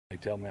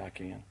tell me I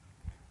can.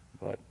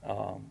 But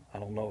I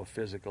don't know if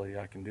physically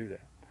I can do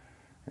that.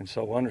 And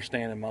so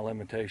understanding my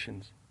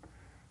limitations,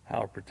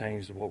 how it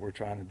pertains to what we're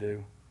trying to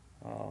do,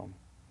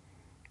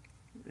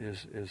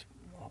 is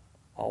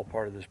all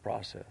part of this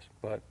process.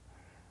 But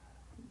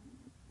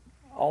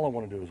all I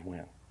want to do is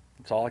win.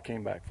 That's all I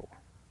came back for,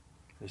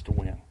 is to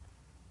win. And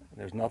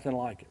there's nothing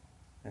like it.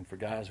 And for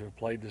guys who have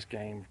played this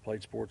game,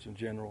 played sports in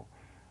general,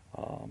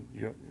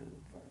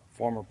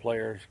 former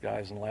players,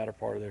 guys in the latter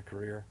part of their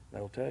career,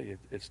 they'll tell you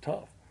it's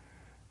tough.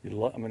 I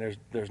mean,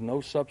 there's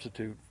no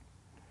substitute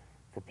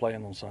for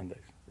playing on Sundays.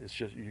 It's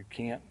just you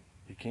can't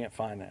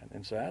find that.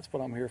 And so that's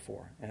what I'm here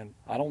for. And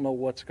I don't know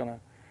what I'm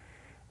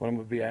going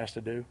to be asked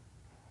to do,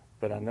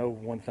 but I know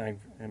one thing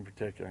in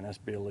particular, and that's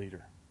be a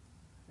leader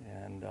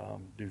and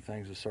do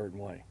things a certain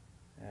way.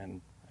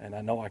 And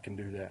I know I can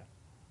do that.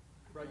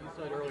 Brett, you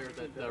said earlier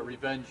that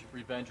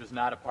revenge was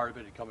not a part of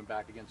it in coming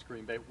back against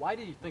Green Bay. Why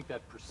do you think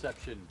that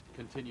perception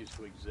continues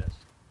to exist?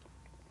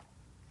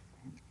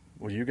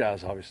 Well, you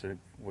guys obviously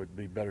would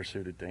be better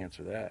suited to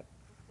answer that.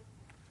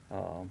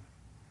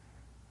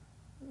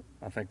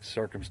 I think the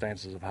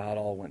circumstances of how it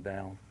all went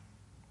down,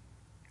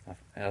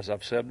 as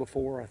I've said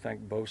before, I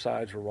think both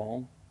sides were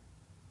wrong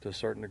to a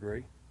certain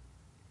degree.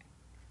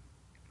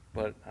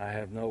 But I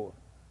have no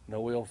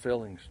ill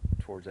feelings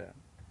towards that.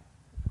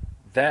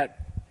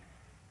 That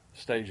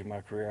stage of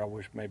my career, I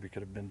wish maybe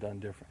could have been done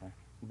differently,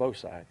 both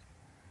sides.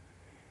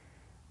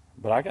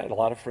 But I got a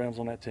lot of friends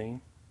on that team.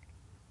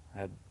 I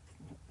had,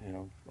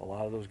 a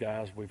lot of those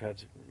guys, we've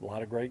had a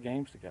lot of great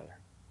games together.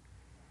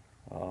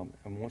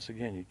 And once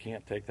again, you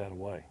can't take that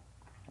away.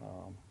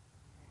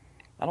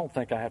 I don't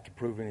think I have to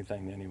prove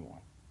anything to anyone.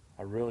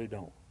 I really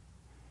don't.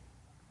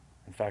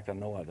 In fact, I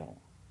know I don't.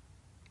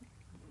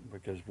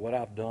 Because what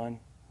I've done,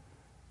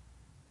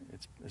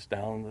 it's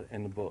down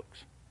in the books.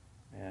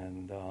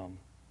 And,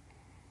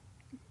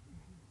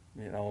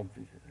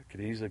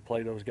 could easily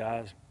play those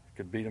guys,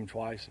 could beat them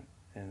twice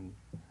and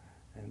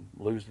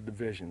lose the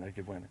division. They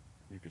could win it.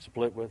 You could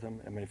split with them.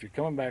 I mean, if you're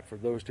coming back for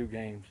those two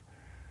games,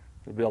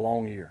 it'll be a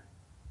long year.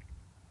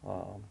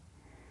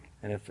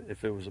 And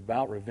if it was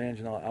about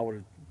revenge, I would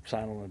have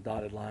signed on the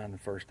dotted line the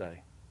first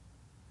day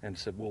and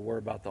said, we'll worry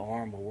about the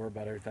arm, we'll worry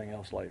about everything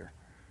else later.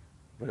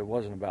 But it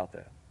wasn't about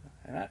that.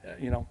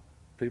 And,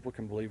 people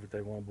can believe what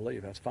they want to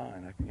believe. That's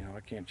fine. I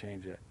can't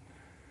change that.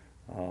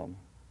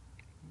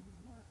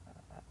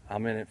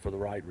 I'm in it for the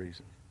right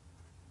reasons.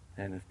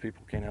 And if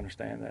people can't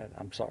understand that,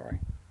 I'm sorry.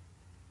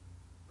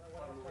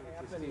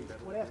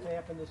 What has to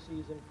happen this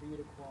season for you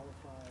to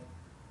qualify?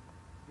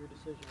 Your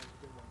decision is a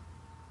good one.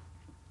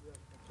 Your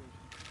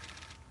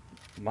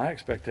expectations? My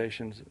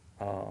expectations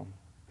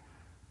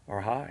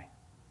are high.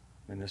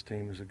 I mean, this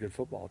team is a good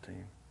football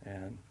team.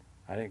 And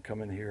I didn't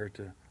come in here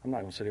I'm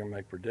not going to sit here and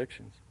make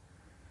predictions.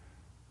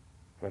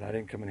 But I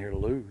didn't come in here to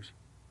lose.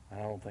 I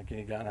don't think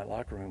any guy in that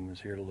locker room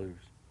is here to lose.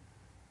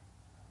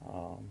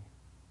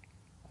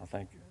 I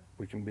think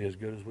we can be as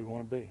good as we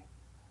want to be.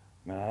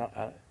 I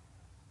mean,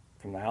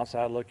 from the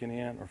outside looking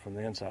in or from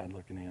the inside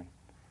looking in,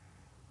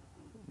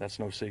 that's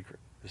no secret.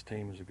 This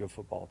team is a good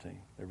football team.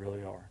 They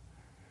really are.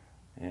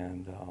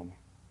 And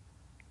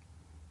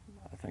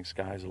I think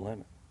sky's the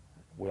limit.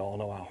 We all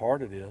know how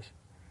hard it is.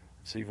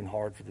 It's even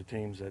hard for the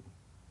teams that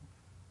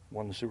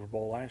won the Super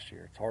Bowl last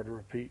year. It's hard to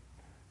repeat.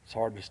 It's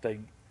hard to stay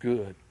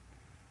good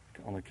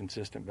on a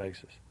consistent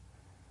basis.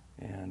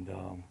 And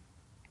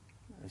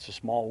it's a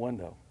small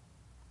window.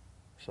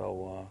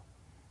 So,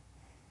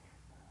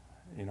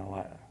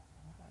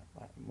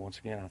 once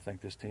again, I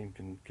think this team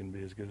can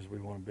be as good as we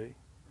want to be.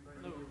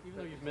 Even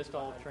though you've missed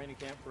all of training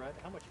camp, Brett,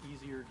 how much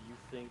easier do you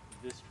think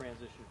this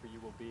transition for you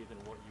will be than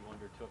what you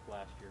undertook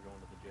last year going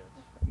to the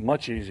Jets?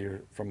 Much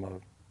easier from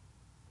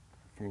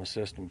a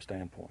system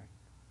standpoint.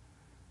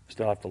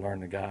 Still have to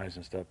learn the guys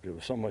and stuff. It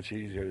was so much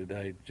easier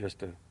today just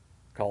to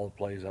call the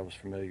plays I was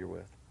familiar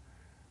with.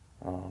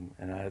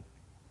 And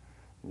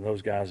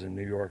those guys in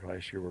New York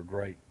last year were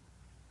great,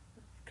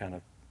 kind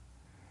of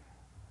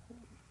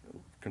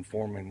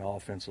conforming the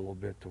offense a little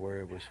bit to where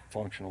it was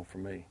functional for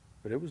me.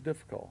 But it was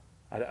difficult.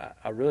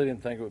 I really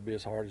didn't think it would be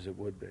as hard as it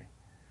would be.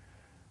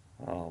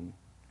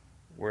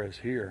 Whereas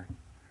here,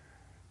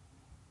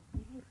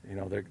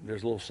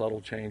 there's little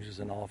subtle changes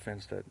in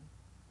offense that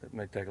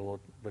may take a little,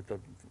 but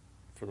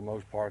for the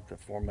most part, the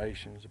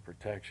formations, the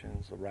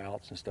protections, the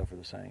routes and stuff are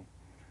the same.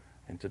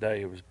 And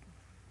today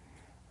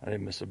I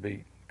didn't miss a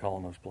beat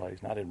calling those plays.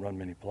 And I didn't run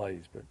many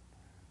plays, but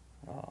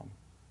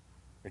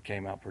it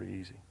came out pretty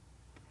easy.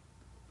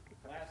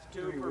 Last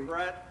two for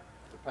Brett.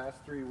 The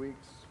past 3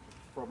 weeks,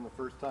 from the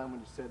first time when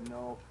you said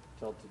no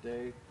till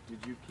today,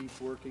 did you keep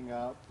working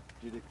out?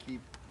 Did it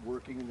keep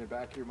working in the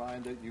back of your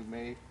mind that you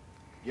may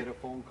get a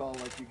phone call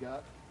like you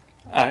got?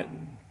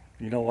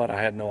 You know what?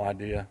 I had no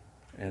idea,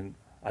 and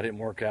I didn't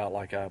work out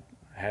like I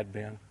had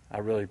been.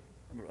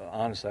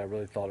 Honestly, I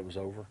really thought it was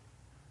over,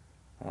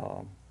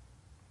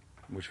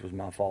 which was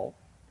my fault.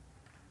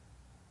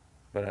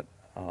 But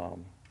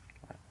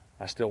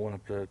I still went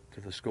up to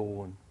the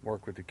school and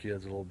worked with the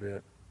kids a little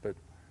bit, but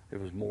it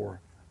was more.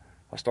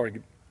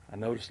 I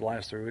noticed the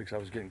last 3 weeks I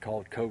was getting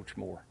called coach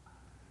more.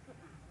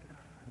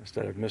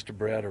 instead of Mr.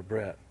 Brett or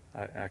Brett.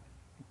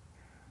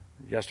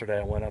 Yesterday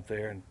I went up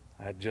there and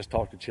I had just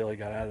talked to Chili,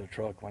 got out of the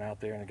truck, went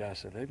out there, and the guy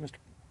said, "Hey,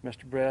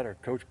 Mr. Brett, or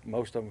Coach,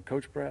 most of them,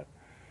 Coach Brett,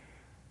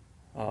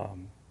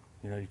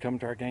 you come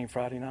to our game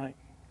Friday night?"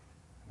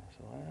 And I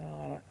said,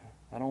 "Well,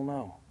 I don't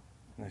know."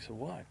 And they said,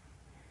 "What?" I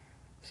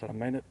said, "I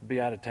may not be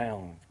out of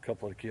town." A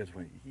couple of the kids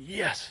went,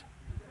 "Yes."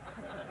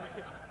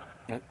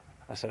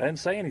 I said, "I didn't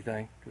say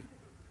anything."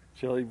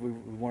 Chili, we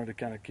wanted to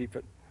kind of keep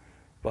it,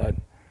 but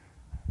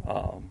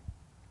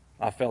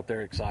I felt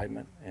their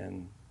excitement,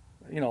 and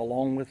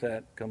along with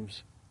that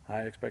comes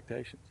high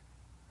expectations,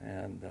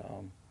 and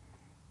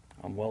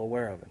I'm well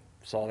aware of it.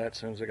 Saw that as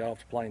soon as I got off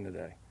the plane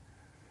today.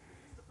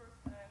 It's the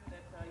first time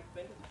that you've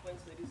been to the Twin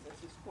Cities since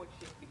this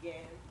courtship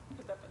began.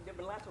 There have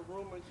been lots of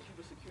rumors that you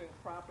were securing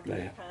property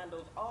and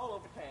condos all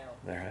over town.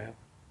 There have.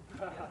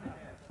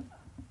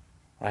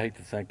 I hate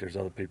to think there's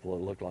other people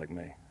that look like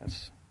me. I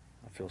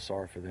feel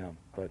sorry for them,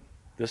 but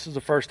this is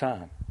the first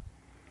time.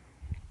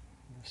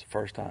 It's the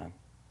first time.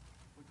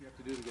 What do you have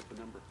to do to get the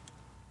number?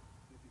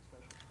 Anything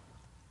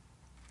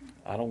special?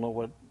 I don't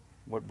know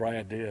what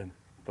Brad did,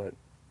 but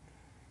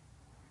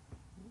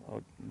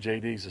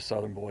JD's a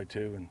Southern boy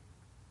too, and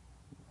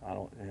I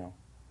don't,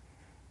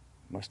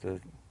 must have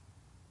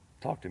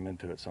talked him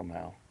into it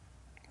somehow.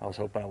 I was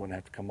hoping I wouldn't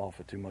have to come off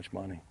with too much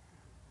money.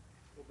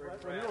 We'll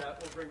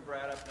bring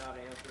Brad up now to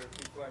answer a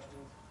few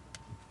questions.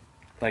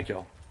 Thank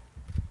y'all.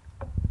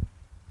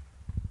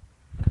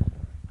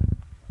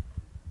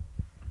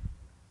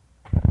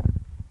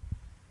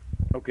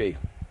 Okay,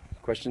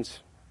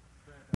 questions?